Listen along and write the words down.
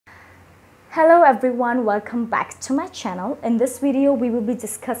Hello everyone, welcome back to my channel. In this video, we will be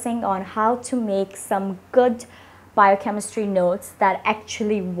discussing on how to make some good biochemistry notes that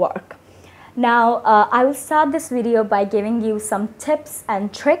actually work. Now, I will start this video by giving you some tips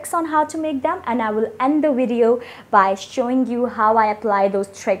and tricks on how to make them, and I will end the video by showing you how I apply those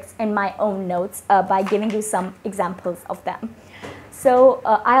tricks in my own notes by giving you some examples of them. So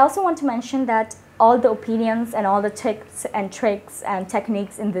I also want to mention that all the opinions and all the tips and tricks and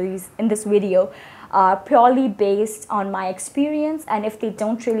techniques in this video are purely based on my experience, and if they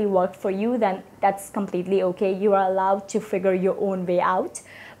don't really work for you, then that's completely okay. You are allowed to figure your own way out,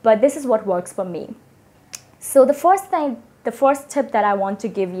 but this is what works for me. So the first tip that I want to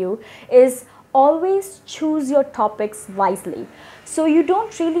give you is always choose your topics wisely. So you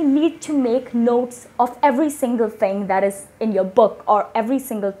don't really need to make notes of every single thing that is in your book or every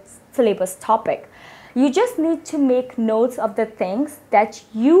single syllabus topic. You just need to make notes of the things that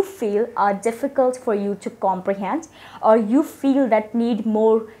you feel are difficult for you to comprehend or you feel that need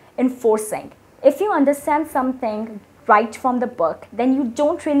more enforcing. If you understand something right from the book, then you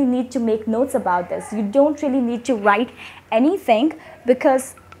don't really need to make notes about this. You don't really need to write anything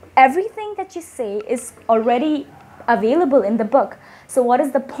because everything that you say is already available in the book. So what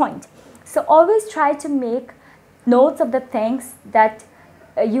is the point? So always try to make notes of the things that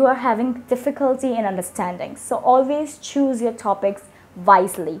you are having difficulty in understanding. So always choose your topics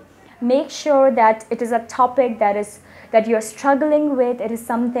wisely. Make sure that it is a topic that you are struggling with, it is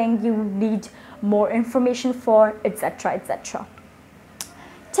something you need more information for, etc., etc.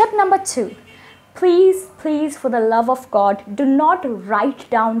 Tip number 2. Please, for the love of God, do not write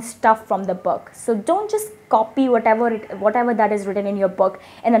down stuff from the book. So don't just copy whatever that is written in your book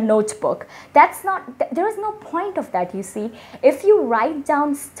in a notebook. There is no point of that, you see. If you write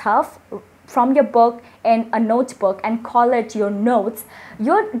down stuff from your book in a notebook and call it your notes,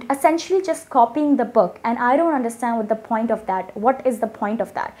 you're essentially just copying the book, and I don't understand what the point of that. What is the point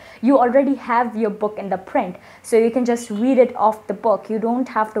of that? You already have your book in the print, so you can just read it off the book. You don't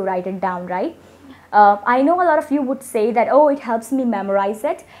have to write it down, right? I know a lot of you would say that, oh, it helps me memorize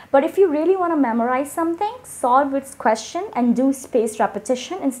it. But if you really want to memorize something, solve its question and do spaced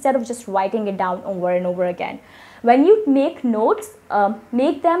repetition instead of just writing it down over and over again. When you make notes,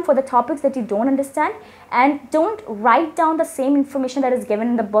 make them for the topics that you don't understand, and don't write down the same information that is given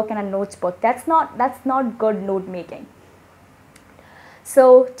in the book in a notebook. That's not good note making.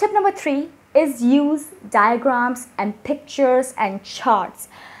 So tip number 3 is use diagrams and pictures and charts.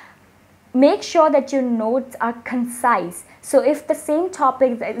 Make sure that your notes are concise. So if the same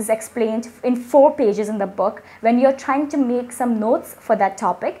topic is explained in 4 pages in the book, when you're trying to make some notes for that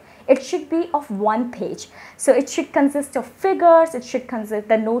topic, it should be of 1 page. So it should consist of figures,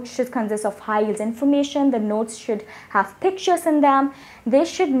 the notes should consist of high-yield information, the notes should have pictures in them. They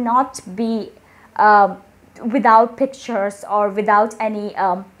should not be without pictures or without any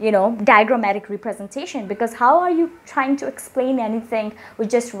diagrammatic representation, because how are you trying to explain anything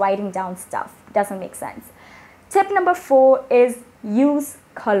with just writing down stuff? Doesn't make sense. Tip number 4 is use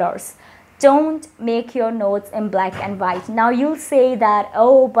colors. Don't make your notes in black and white. Now you'll say that,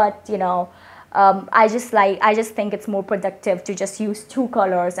 oh, but I just think it's more productive to just use 2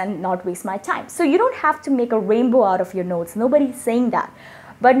 colors and not waste my time. So you don't have to make a rainbow out of your notes. Nobody's saying that.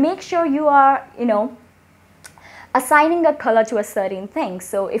 But make sure you are, assigning a color to a certain thing.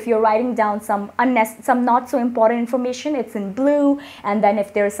 So if you're writing down some not so important information, it's in blue, and then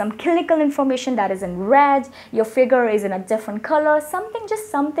if there's some clinical information, that is in red, your figure is in a different color,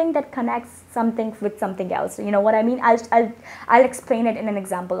 something that connects something with something else. You know what I mean? I'll explain it in an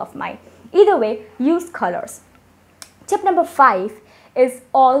example of mine. Either way, use colors. Tip number 5 is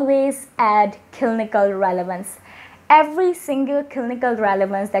always add clinical relevance. Every single clinical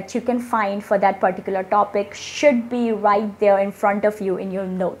relevance that you can find for that particular topic should be right there in front of you in your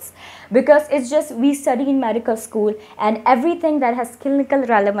notes, because it's just, we study in medical school and everything that has clinical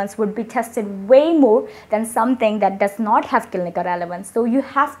relevance would be tested way more than something that does not have clinical relevance. So you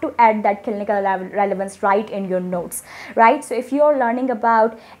have to add that clinical relevance right in your notes, right? So if you're learning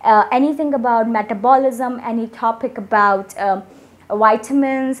about anything about metabolism, any topic about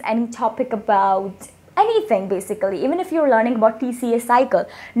vitamins, any topic about anything basically, even if you're learning about TCA cycle,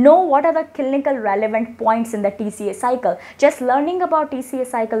 know what are the clinical relevant points in the TCA cycle. Just learning about TCA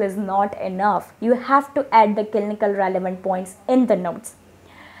cycle is not enough. You have to add the clinical relevant points in the notes.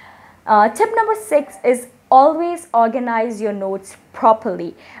 Tip number 6 is always organize your notes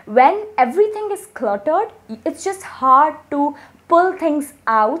properly. When everything is cluttered, it's just hard to pull things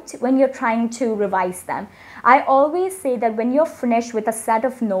out when you're trying to revise them. I always say that when you're finished with a set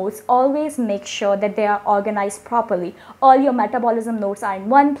of notes, always make sure that they are organized properly. All your metabolism notes are in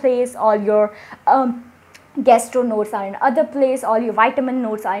one place, all your gastro notes are in other place, all your vitamin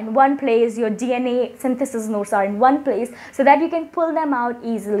notes are in one place, your DNA synthesis notes are in one place, so that you can pull them out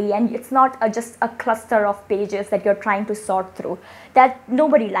easily and it's not just a cluster of pages that you're trying to sort through. That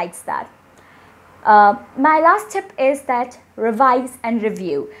nobody likes that. My last tip is that revise and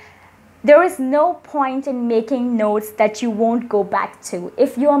review. There is no point in making notes that you won't go back to.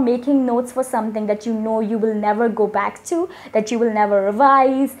 If you are making notes for something that you know you will never go back to, that you will never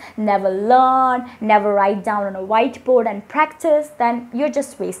revise, never learn, never write down on a whiteboard and practice, then you're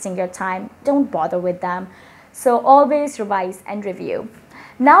just wasting your time. Don't bother with them. So always revise and review.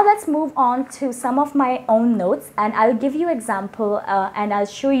 Now let's move on to some of my own notes, and I'll give you an example and I'll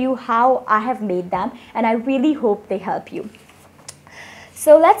show you how I have made them, and I really hope they help you.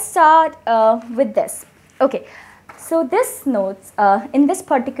 So let's start with this. Okay, so this notes, in this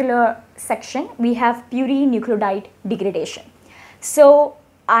particular section, we have purine nucleotide degradation. So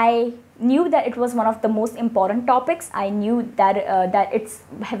I knew that it was one of the most important topics. I knew that, that it's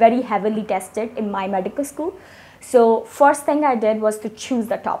very heavily tested in my medical school. So first thing I did was to choose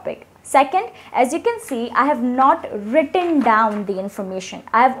the topic. Second, as you can see, I have not written down the information.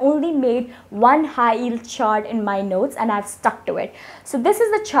 I have only made one high yield chart in my notes and I've stuck to it. So this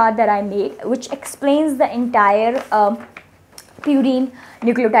is the chart that I made, which explains the entire purine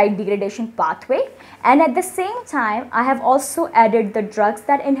nucleotide degradation pathway. And at the same time, I have also added the drugs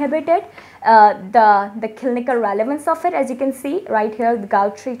that inhibit it, the clinical relevance of it, as you can see right here, the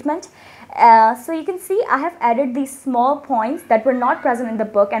gout treatment. So you can see I have added these small points that were not present in the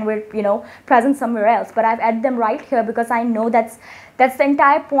book and were, you know, present somewhere else, but I've added them right here because I know that's the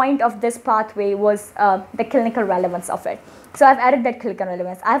entire point of this pathway was the clinical relevance of it. So I've added that clinical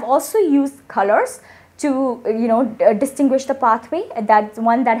relevance. I've also used colors to, you know, distinguish the pathway. That's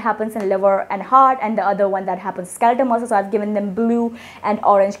one that happens in liver and heart, and the other one that happens in skeletal muscle. So I've given them blue and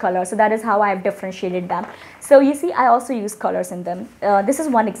orange color. So that is how I have differentiated them. So you see, I also use colors in them. This is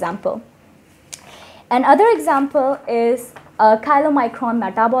one example. Another example is chylomicron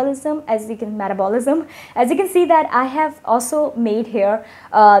metabolism. As you can see that I have also made here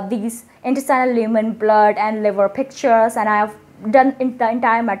these intestinal lumen, blood and liver pictures, and I have done the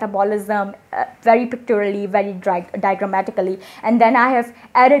entire metabolism very pictorially, very diagrammatically, and then I have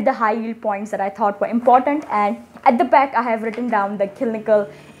added the high yield points that I thought were important, and at the back I have written down the clinical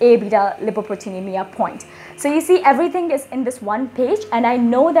A-beta lipoproteinemia point. So you see, everything is in this one page, and I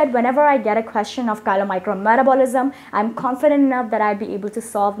know that whenever I get a question of chylomicron metabolism, I'm confident enough that I'll be able to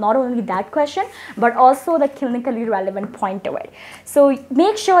solve not only that question but also the clinically relevant point to it. So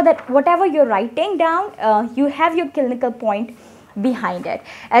make sure that whatever you're writing down, you have your clinical point behind it.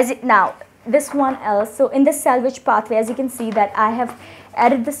 Now this one else, so in this salvage pathway, as you can see that I have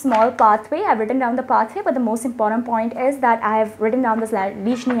added the small pathway. I've written down the pathway, but the most important point is that I have written down this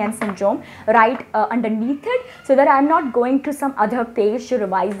Leishman syndrome right underneath it, so that I'm not going to some other page to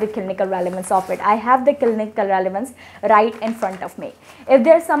revise the clinical relevance of it. I have the clinical relevance right in front of me. If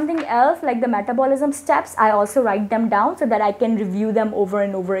there's something else like the metabolism steps, I also write them down so that I can review them over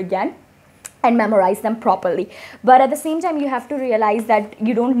and over again and memorize them properly. But at the same time, you have to realize that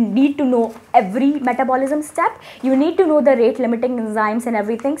you don't need to know every metabolism step. You need to know the rate limiting enzymes and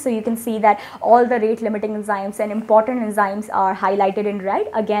everything. So you can see that all the rate limiting enzymes and important enzymes are highlighted in red.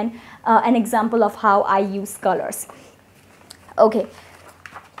 Again, an example of how I use colors. Okay.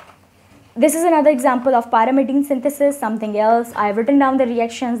 This is another example of pyrimidine synthesis, something else. I've written down the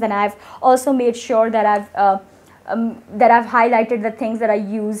reactions, then I've also made sure that I've highlighted the things that I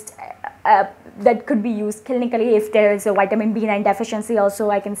used that could be used clinically. If there is a vitamin B9 deficiency, also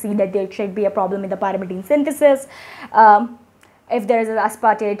I can see that there should be a problem in the pyrimidine synthesis. If there is an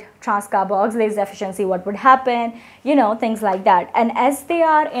aspartate transcarboxylase deficiency, what would happen? You know, things like that. And as they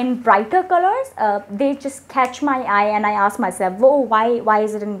are in brighter colors, they just catch my eye, and I ask myself, whoa, why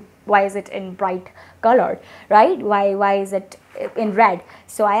is it in bright colored, right? Why is it in red?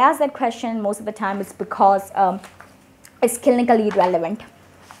 So I ask that question. Most of the time it's because it's clinically relevant.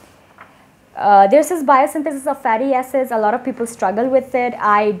 There's this biosynthesis of fatty acids. A lot of people struggle with it.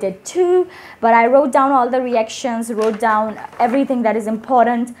 I did too, but I wrote down all the reactions, wrote down everything that is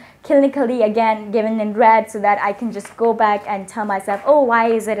important clinically, again given in red, so that I can just go back and tell myself, oh, why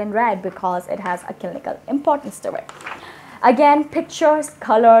is it in red? Because it has a clinical importance to it. Again, pictures,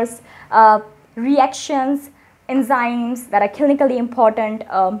 colors, reactions, enzymes that are clinically important,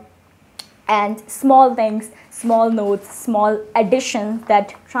 and small things, small notes, small additions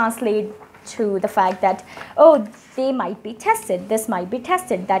that translate to the fact that, oh, they might be tested, this might be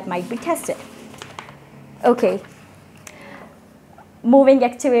tested, that might be tested. Okay. Moving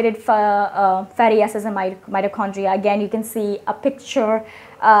activated fatty acids and mitochondria. Again, you can see a picture,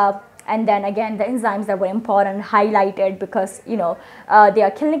 and then again the enzymes that were important highlighted because, you know, they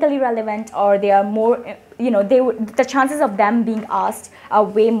are clinically relevant, or they are more, you know, the chances of them being asked are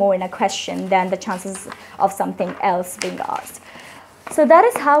way more in a question than the chances of something else being asked. So that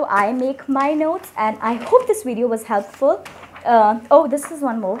is how I make my notes, and I hope this video was helpful. Oh, this is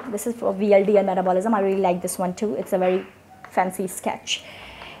one more. This is for VLD and metabolism. I really like this one too. It's a very fancy sketch.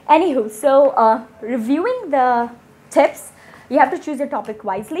 Anywho, so reviewing the tips, you have to choose your topic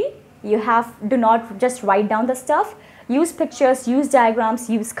wisely. Do not just write down the stuff. Use pictures, use diagrams,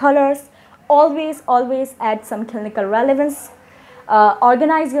 use colors. Always add some clinical relevance.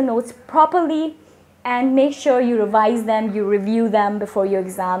 Organize your notes properly, and make sure you revise them, you review them before your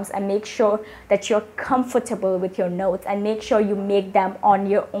exams, and make sure that you're comfortable with your notes, and make sure you make them on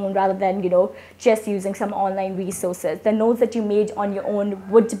your own rather than, you know, just using some online resources. The notes that you made on your own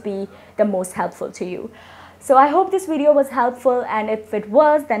would be the most helpful to you. So I hope this video was helpful, and if it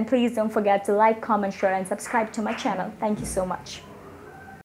was, then please don't forget to like, comment, share, and subscribe to my channel. Thank you so much.